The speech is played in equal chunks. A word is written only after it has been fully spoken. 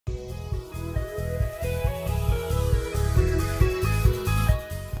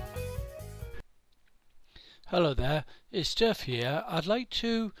Hello there, it's Geoff here. I'd like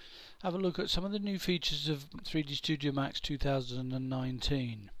to have a look at some of the new features of 3D Studio Max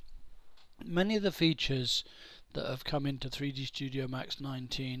 2019. Many of the features that have come into 3D Studio Max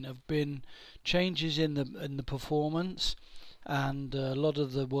 19 have been changes in the performance, and a lot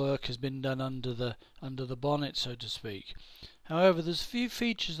of the work has been done under the bonnet, so to speak. However, there's a few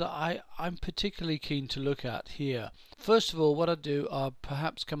features that I'm particularly keen to look at here. First of all, what I do, I'll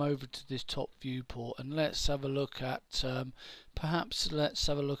perhaps come over to this top viewport and let's have a look at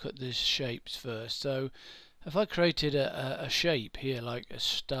these shapes first. So if I created a shape here, like a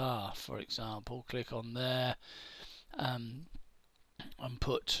star for example, click on there and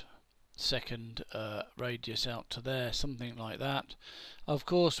put second radius out to there, something like that. Of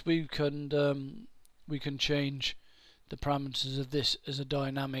course we can change the parameters of this as a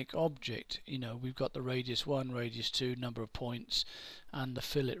dynamic object. You know, we've got the radius 1, radius 2, number of points, and the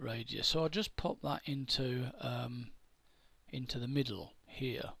fillet radius. So I'll just pop that into the middle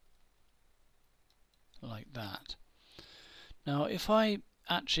here, like that. Now, if I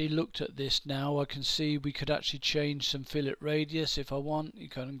actually looked at this now, I can see we could actually change some fillet radius if I want. You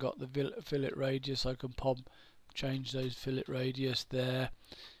kind of got the fillet radius. I can change those fillet radius there.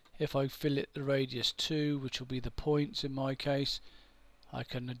 If I fillet the radius 2, which will be the points in my case, I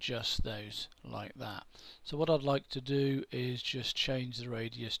can adjust those like that. So what I'd like to do is just change the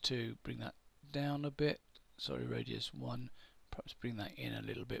radius 2, bring that down a bit. Sorry, radius 1, perhaps bring that in a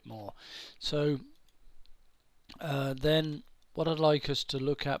little bit more. So then what I'd like us to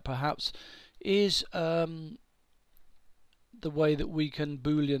look at perhaps is the way that we can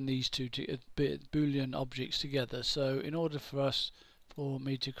boolean these two boolean objects together. So in order for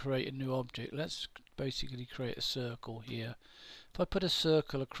me to create a new object, let's basically create a circle here. If I put a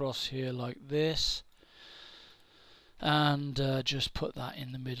circle across here like this and just put that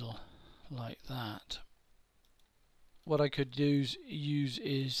in the middle like that, what I could use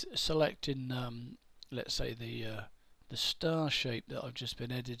is selecting let's say the star shape that I've just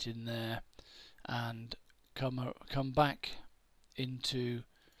been editing there, and come back into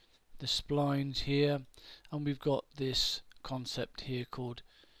the splines here, and we've got this concept here called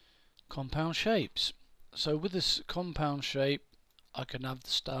compound shapes. So with this compound shape, I can have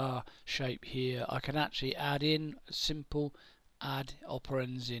the star shape here. I can actually add in simple add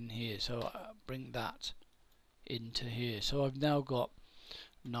operands in here, so I bring that into here. So I've now got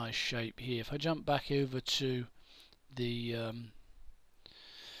a nice shape here. If I jump back over to the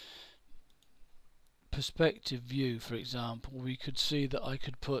perspective view, for example, we could see that I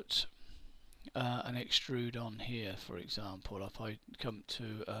could put an extrude on here, for example. If I come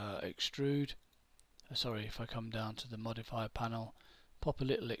to extrude, if I come down to the modifier panel, pop a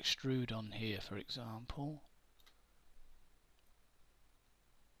little extrude on here, for example,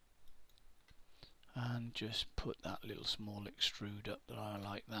 and just put that little small extrude up there. I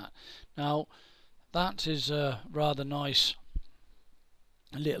like that. Now that is a rather nice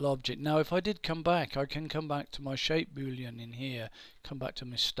little object. Now if I did come back, I can come back to my shape boolean in here, come back to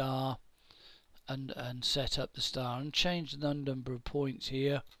my star, and set up the star and change the number of points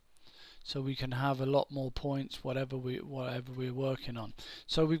here, so we can have a lot more points whatever we're working on.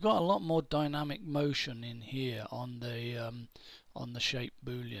 So we've got a lot more dynamic motion in here on the shape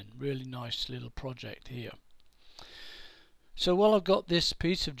boolean. Really nice little project here. So while I've got this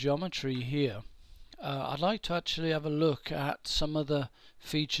piece of geometry here, I'd like to actually have a look at some of the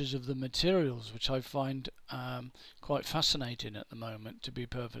features of the materials, which I find quite fascinating at the moment, to be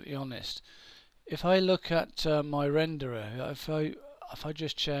perfectly honest. If I look at my renderer, if I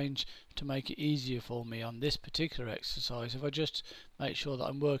just change to make it easier for me on this particular exercise, if I just make sure that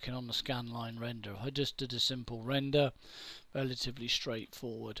I'm working on the scanline render, if I just did a simple render, relatively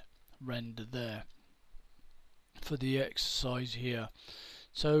straightforward render there for the exercise here.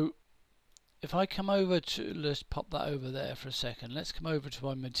 So if I come over to, let's pop that over there for a second, let's come over to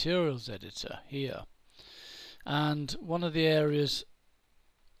my materials editor here, and one of the areas,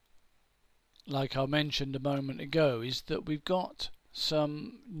 like I mentioned a moment ago, is that we've got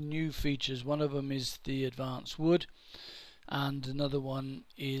some new features. One of them is the advanced wood, and another one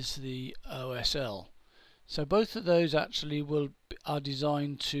is the OSL. So both of those actually are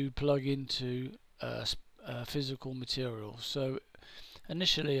designed to plug into physical materials. So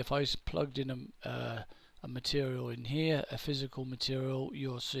initially, if I plugged in a material in here, a physical material,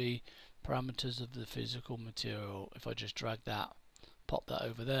 you'll see parameters of the physical material. If I just drag that, pop that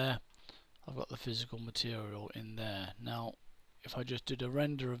over there, I've got the physical material in there. Now if I just did a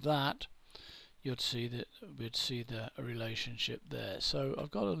render of that, we'd see the relationship there. So I've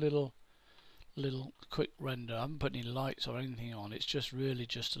got a little quick render. I haven't put any lights or anything on. It's just really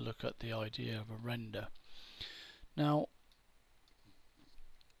just to look at the idea of a render. Now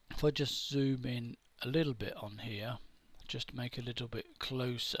if I just zoom in a little bit on here, just to make it a little bit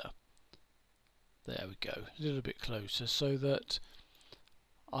closer, there we go, a little bit closer, so that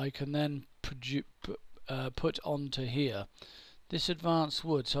I can then put onto here this advanced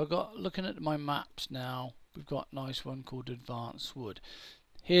wood. So I've got, looking at my maps now, we've got a nice one called advanced wood.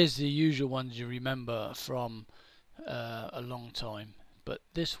 Here's the usual ones you remember from a long time, but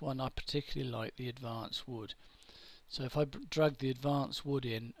this one I particularly like, the advanced wood. So if I drag the advanced wood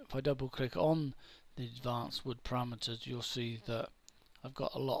in, if I double click on the advanced wood parameters, you'll see that I've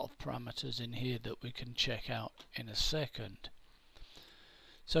got a lot of parameters in here that we can check out in a second.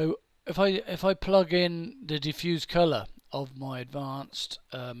 So if I plug in the diffuse color of my advanced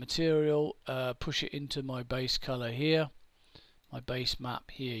material, push it into my base color here, my base map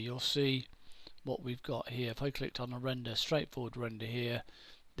here, you'll see what we've got here. If I clicked on a render, straightforward render here,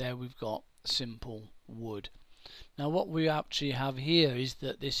 there we've got simple wood. Now what we actually have here is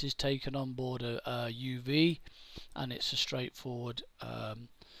that this is taken on board a UV, and it's a straightforward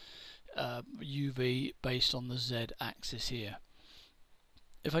UV based on the Z axis here.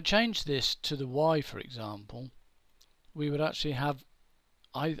 If I change this to the Y, for example, we would actually have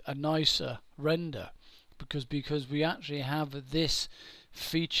a nicer render, because we actually have this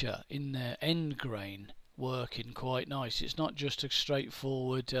feature in the end grain working quite nice. It's not just a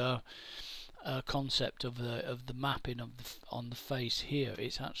straightforward concept of the mapping of on the face here.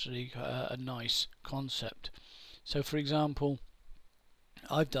 It's actually a nice concept. So for example,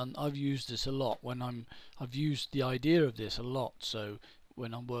 I've used this a lot when I've used the idea of this a lot, so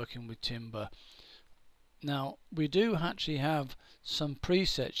when I'm working with timber. Now we do actually have some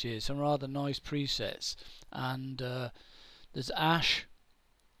presets here, some rather nice presets, and there's ash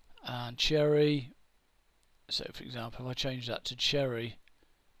and cherry. So for example, if I change that to cherry,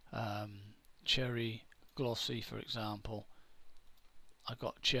 cherry glossy, for example, I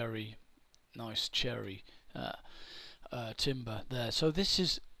got cherry, nice cherry timber there. So this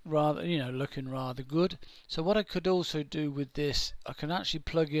is rather, looking rather good. So what I could also do with this, I can actually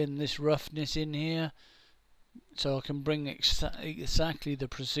plug in this roughness in here, so I can bring exactly the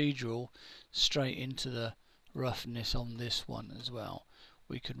procedural straight into the roughness on this one as well.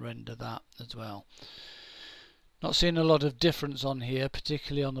 We can render that as well. Not seeing a lot of difference on here,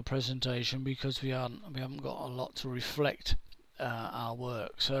 particularly on the presentation, because we haven't got a lot to reflect our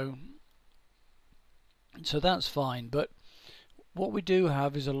work. So that's fine. But what we do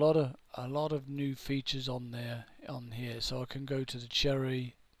have is a lot of new features on here. So I can go to the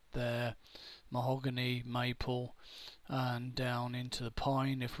cherry there, mahogany, maple, and down into the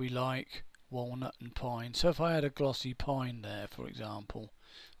pine if we like, walnut and pine. So if I had a glossy pine there, for example,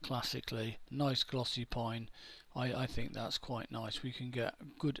 classically nice glossy pine, I think that's quite nice. We can get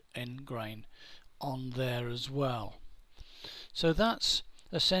good end grain on there as well. So that's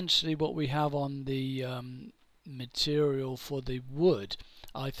essentially what we have on the material for the wood.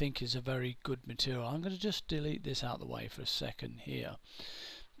 I think is a very good material. I'm going to just delete this out of the way for a second here.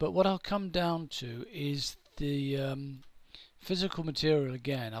 But what I'll come down to is the physical material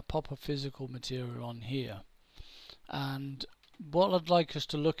again. I'll pop a physical material on here, and what I'd like us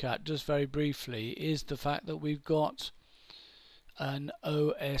to look at just very briefly is the fact that we've got an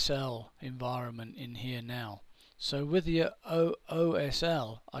OSL environment in here now. So with the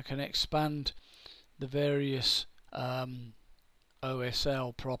OSL, I can expand the various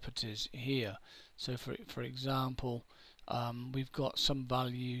OSL properties here. So for example, we've got some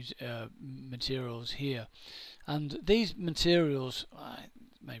values, materials here, and these materials,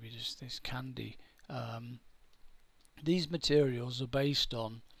 maybe just this candy, these materials are based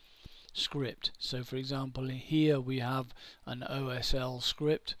on script. So for example, here we have an OSL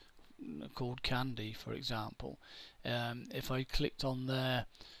script called candy, for example. If I clicked on there,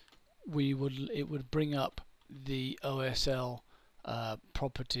 it would bring up the OSL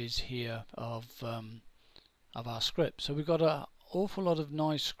properties here of our script. So we've got an awful lot of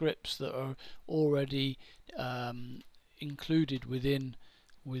nice scripts that are already included within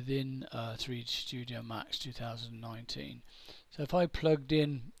 3D Studio Max 2019. So if I plugged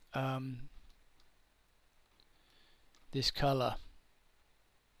in this color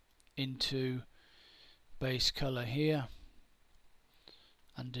into base color here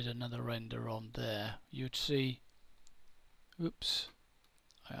and did another render on there, you'd see, oops,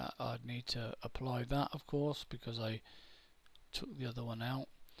 I'd need to apply that, of course, because I took the other one out.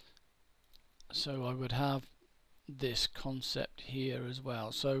 So I would have this concept here as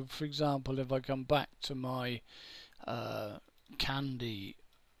well. So for example, if I come back to my candy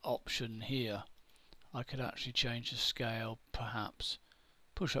option here, I could actually change the scale, perhaps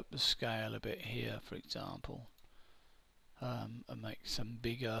push up the scale a bit here, for example, and make some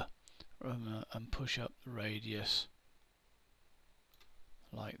bigger and push up the radius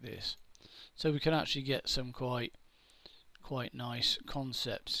like this. So we can actually get some quite nice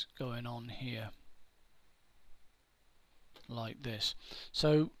concepts going on here like this.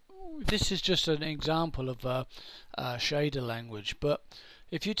 So this is just an example of a shader language, but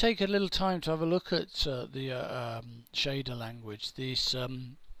if you take a little time to have a look at the shader language, this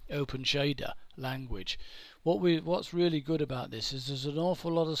open shader language, what's really good about this is there's an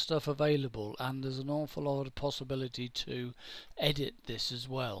awful lot of stuff available, and there's an awful lot of possibility to edit this as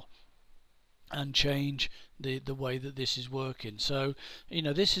well and change the way that this is working. So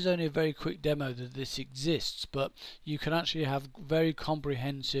this is only a very quick demo that this exists, but you can actually have very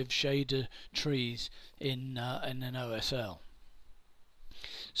comprehensive shader trees in an OSL.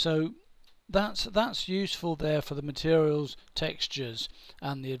 So that's useful there for the materials, textures,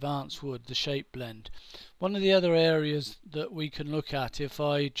 and the advanced wood, the shape blend. One of the other areas that we can look at, if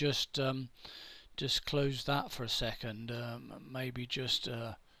I just close that for a second, maybe just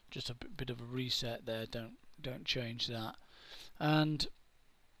a bit of a reset there, don't change that. And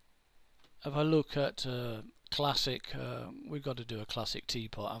if I look at classic, we've got to do a classic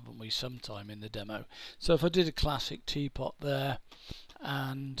teapot, haven't we, sometime in the demo. So if I did a classic teapot there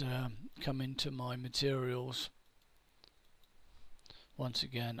and come into my materials once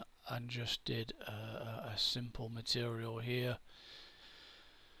again and just did a simple material here,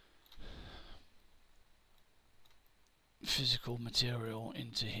 physical material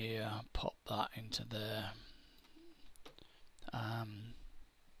into here, pop that into there,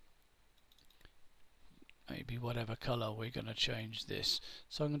 maybe whatever color we're going to change this,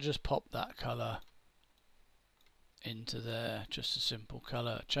 so I'm going to just pop that color into there, just a simple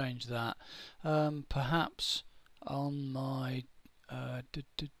color, change that. Perhaps on my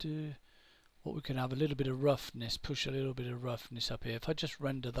what we can have a little bit of roughness, push a little bit of roughness up here. If I just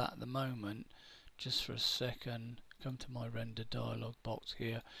render that at the moment, just for a second, come to my render dialog box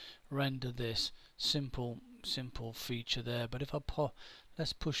here, render this simple feature there. But if I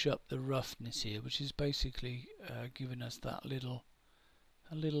let's push up the roughness here, which is basically giving us that a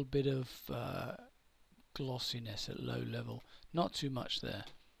little bit of glossiness at low level, not too much there.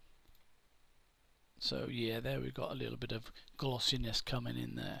 So yeah, there we've got a little bit of glossiness coming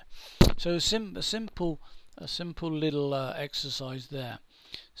in there. So a simple little exercise there.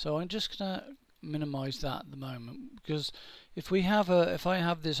 So I'm just gonna minimize that at the moment, because if I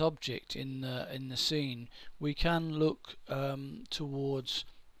have this object in the scene, we can look towards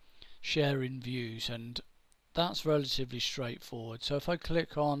sharing views, and that's relatively straightforward. So if I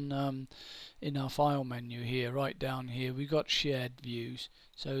click on in our file menu here, right down here, we've got shared views.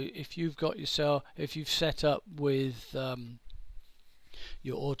 So if you've set up with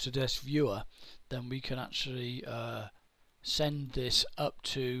your Autodesk viewer, then we can actually send this up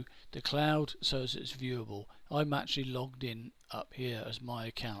to the cloud so as it's viewable. I'm actually logged in up here as my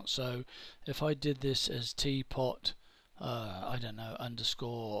account, so if I did this as teapot I don't know,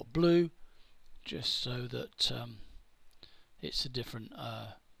 underscore blue, just so that it's a different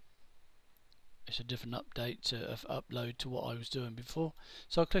update to upload to what I was doing before.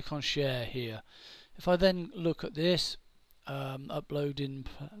 So I'll click on share here. If I then look at this, uploading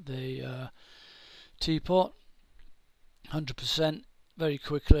the teapot 100% very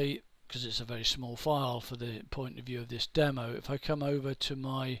quickly, because it's a very small file for the point of view of this demo. If I come over to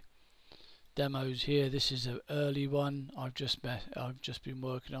my demos here, this is an early one I've just been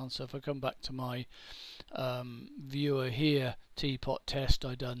working on. So if I come back to my viewer here, teapot test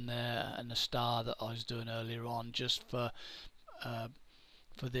I done there, and the star that I was doing earlier on, just for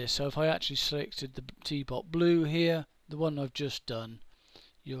this. So if I actually selected the teapot blue here, the one I've just done,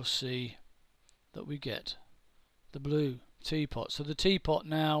 you'll see that we get the blue teapot. So the teapot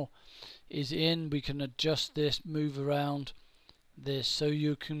now is in. We can adjust this, move around this, so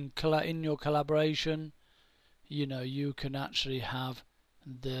you can in your collaboration, you can actually have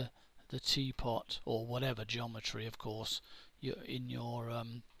the teapot or whatever geometry, of course, in your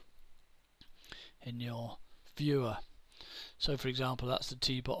viewer. So for example, that's the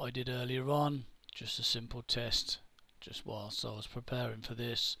teapot I did earlier on, just a simple test just whilst I was preparing for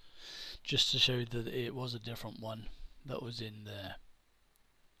this, just to show you that it was a different one that was in there.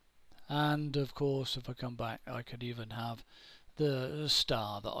 And of course, if I come back, I could even have the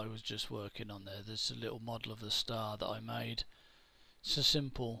star that I was just working on there. There's a little model of the star that I made. It's a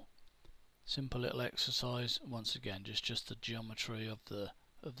simple little exercise. Once again, just the geometry of the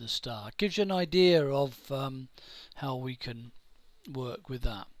star. It gives you an idea of how we can work with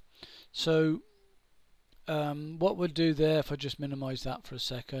that. So what we'll do there, if I just minimize that for a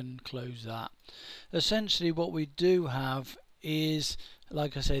second, close that. Essentially what we do have is,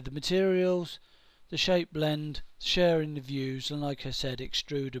 like I say, the materials, the shape blend, sharing the views, and like I said,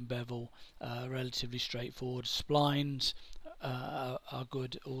 extrude and bevel, relatively straightforward. Splines are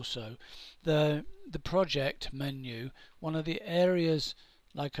good also. The project menu, one of the areas,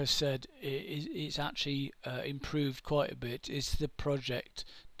 like I said, it's actually improved quite a bit, is the project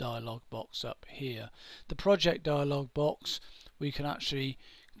dialog box up here. The project dialog box, we can actually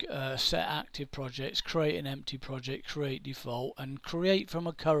set active projects, create an empty project, create default, and create from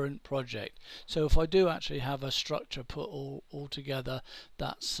a current project. So if I do actually have a structure put all together,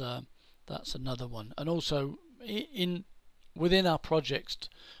 that's another one. And also within our project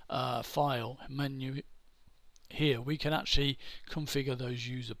file menu here, we can actually configure those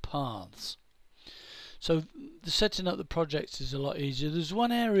user paths. So the setting up the projects is a lot easier. There's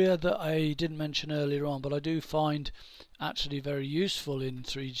one area that I didn't mention earlier on, but I do find actually very useful in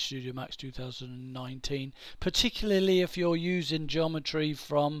 3D Studio Max 2019, particularly if you're using geometry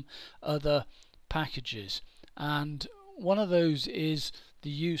from other packages. And one of those is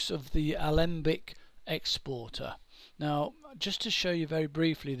the use of the Alembic exporter. Now, just to show you very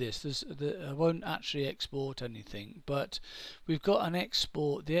briefly this, I won't actually export anything, but we've got an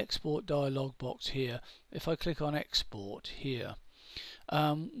export, the export dialog box here. If I click on export here,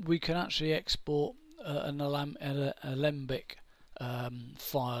 we can actually export an Alembic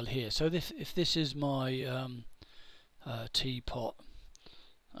file here. So if this is my teapot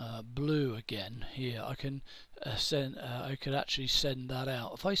blue again here, I can I could actually send that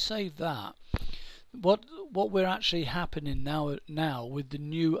out. If I save that, what we're actually happening now with the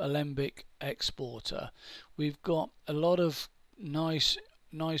new Alembic exporter, we've got a lot of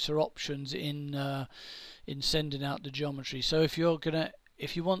nicer options in sending out the geometry. So if you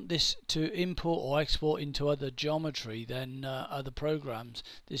want this to import or export into other geometry than other programs,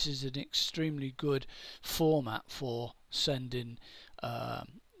 this is an extremely good format for sending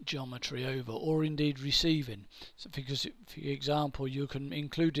geometry over, or indeed receiving. So because, for example, you can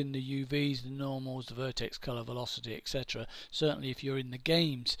include in the UVs, the normals, the vertex, color, velocity, etc. Certainly if you're in the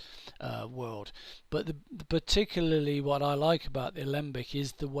games world. But particularly what I like about the Alembic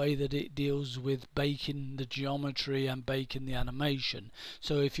is the way that it deals with baking the geometry and baking the animation.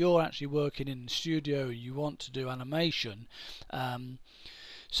 So if you're actually working in the studio and you want to do animation,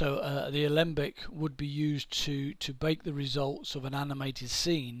 the Alembic would be used to bake the results of an animated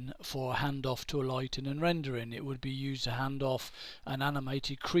scene for handoff to a lighting and rendering. It would be used to hand off an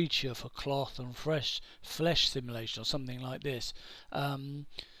animated creature for cloth and flesh simulation or something like this.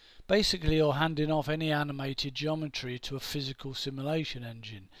 Basically, you're handing off any animated geometry to a physical simulation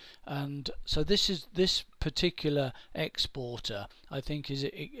engine. And so this particular exporter, I think, is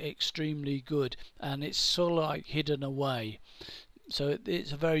extremely good, and it's sort of like hidden away. So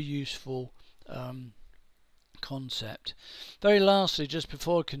it's a very useful concept. Very lastly, just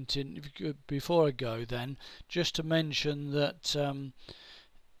before I go, then, just to mention that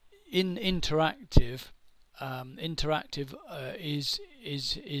in interactive,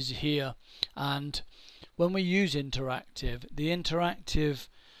 is here, and when we use interactive, the interactive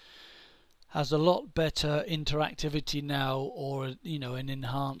has a lot better interactivity now, or an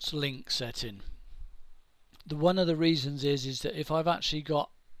enhanced link setting. One of the reasons is that if I've actually got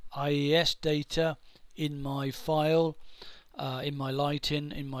IES data in my file, in my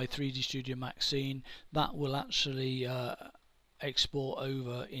lighting, in my 3D Studio Max scene, that will actually export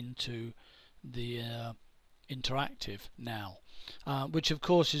over into the interactive now, which of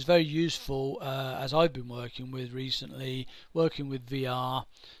course is very useful as I've been working with recently, working with VR,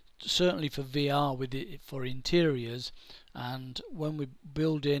 certainly for VR with it for interiors. And when we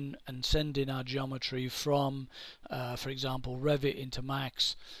build in and send in our geometry from, for example, Revit into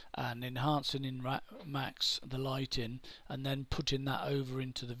Max, and enhancing in Max the lighting, and then putting that over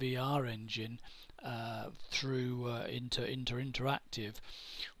into the VR engine through into interactive,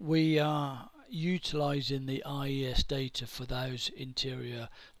 we are utilizing the IES data for those interior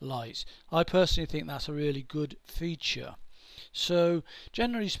lights. I personally think that's a really good feature. So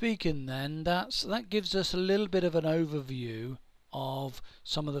generally speaking, then, that gives us a little bit of an overview of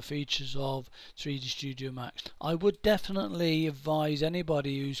some of the features of 3D Studio Max. I would definitely advise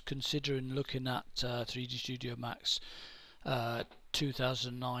anybody who's considering looking at 3D Studio Max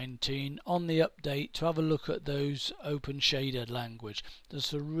 2019 on the update to have a look at those open shaded language.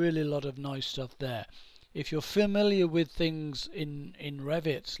 There's a really lot of nice stuff there. If you're familiar with things in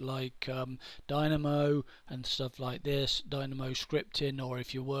Revit like Dynamo and stuff like this, Dynamo scripting, or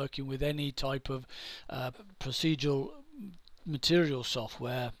if you're working with any type of procedural material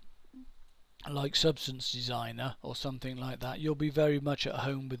software, like Substance Designer or something like that, you'll be very much at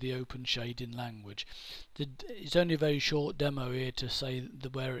home with the open shading language. It's only a very short demo here to say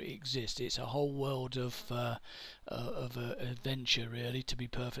where it exists. It's a whole world of adventure, really, to be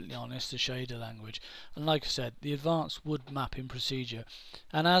perfectly honest, the shader language. And like I said, the advanced wood mapping procedure.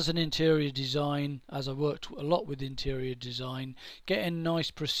 And as an interior design, as I worked a lot with interior design, getting nice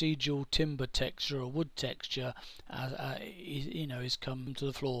procedural timber texture or wood texture, is come to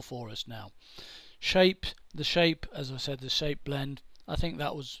the floor for us now. The shape, as I said, the shape blend, I think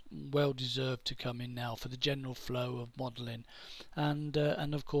that was well deserved to come in now for the general flow of modelling, and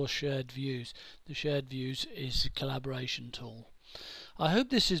of course shared views. The shared views is a collaboration tool. I hope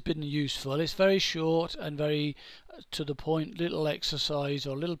this has been useful. It's very short and very to the point, little exercise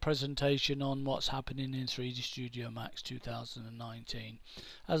or little presentation on what's happening in 3D Studio Max 2019.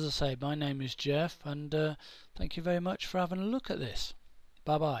 As I say, my name is Geoff, and thank you very much for having a look at this.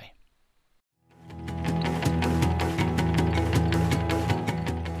 Bye bye.